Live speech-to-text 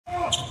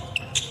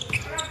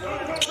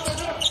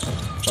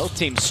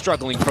team's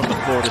struggling from the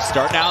floor to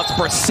start. Now it's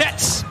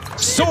Brissett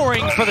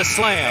soaring for the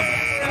slam.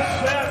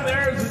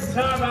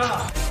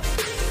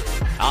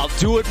 I'll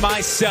do it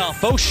myself.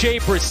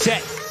 Oshae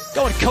Brissett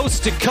going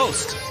coast to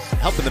coast,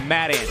 helping the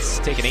Mad Ants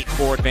take an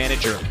 8-4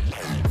 advantage early.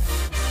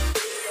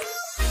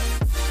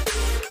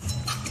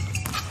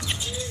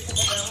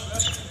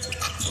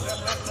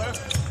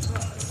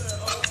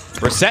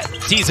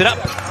 Brissett tees it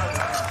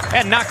up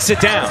and knocks it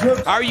down.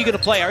 How are you going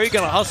to play? How are you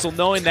going to hustle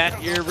knowing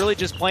that you're really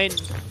just playing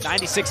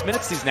 96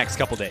 minutes these next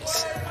couple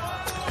days?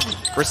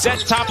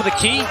 Brissett, top of the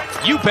key.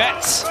 You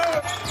bet.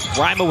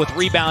 Rima with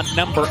rebound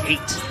number 8.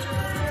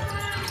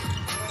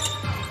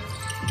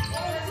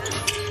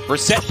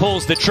 Brissett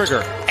pulls the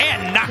trigger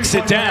and knocks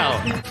it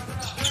down.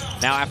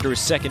 Now after his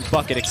second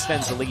bucket,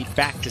 extends the lead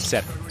back to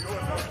 7.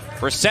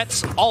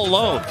 Brissett's all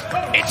alone.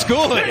 It's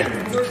good.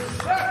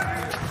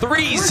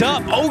 Three's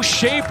up.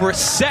 Oshae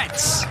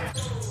Brissett.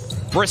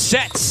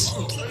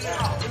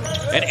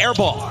 Brissett. An air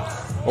ball.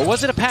 Or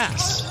was it a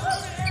pass?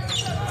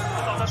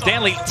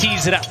 Stanley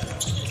tees it up.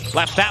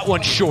 Left that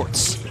one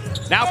short.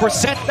 Now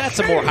Brissett, that's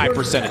a more high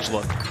percentage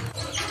look.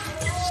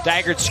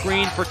 Staggered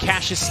screen for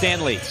Cassius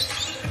Stanley.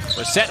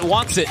 Brissett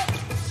wants it.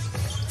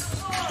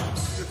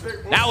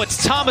 Now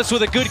it's Thomas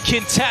with a good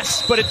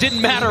contest, but it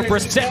didn't matter.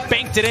 Brissett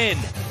banked it in.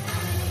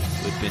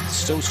 We've been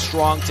so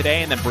strong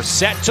today, and then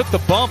Brissett took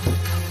the bump.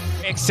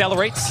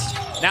 Accelerates.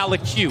 Now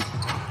LeCue.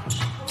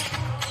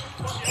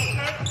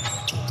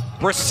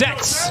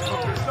 Brissett.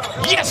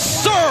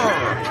 Yes, sir!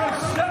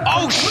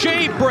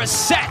 Oshae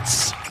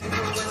Brissett.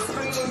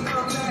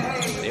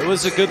 It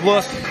was a good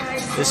look.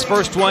 This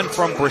first one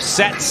from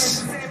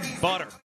Brissett's butter.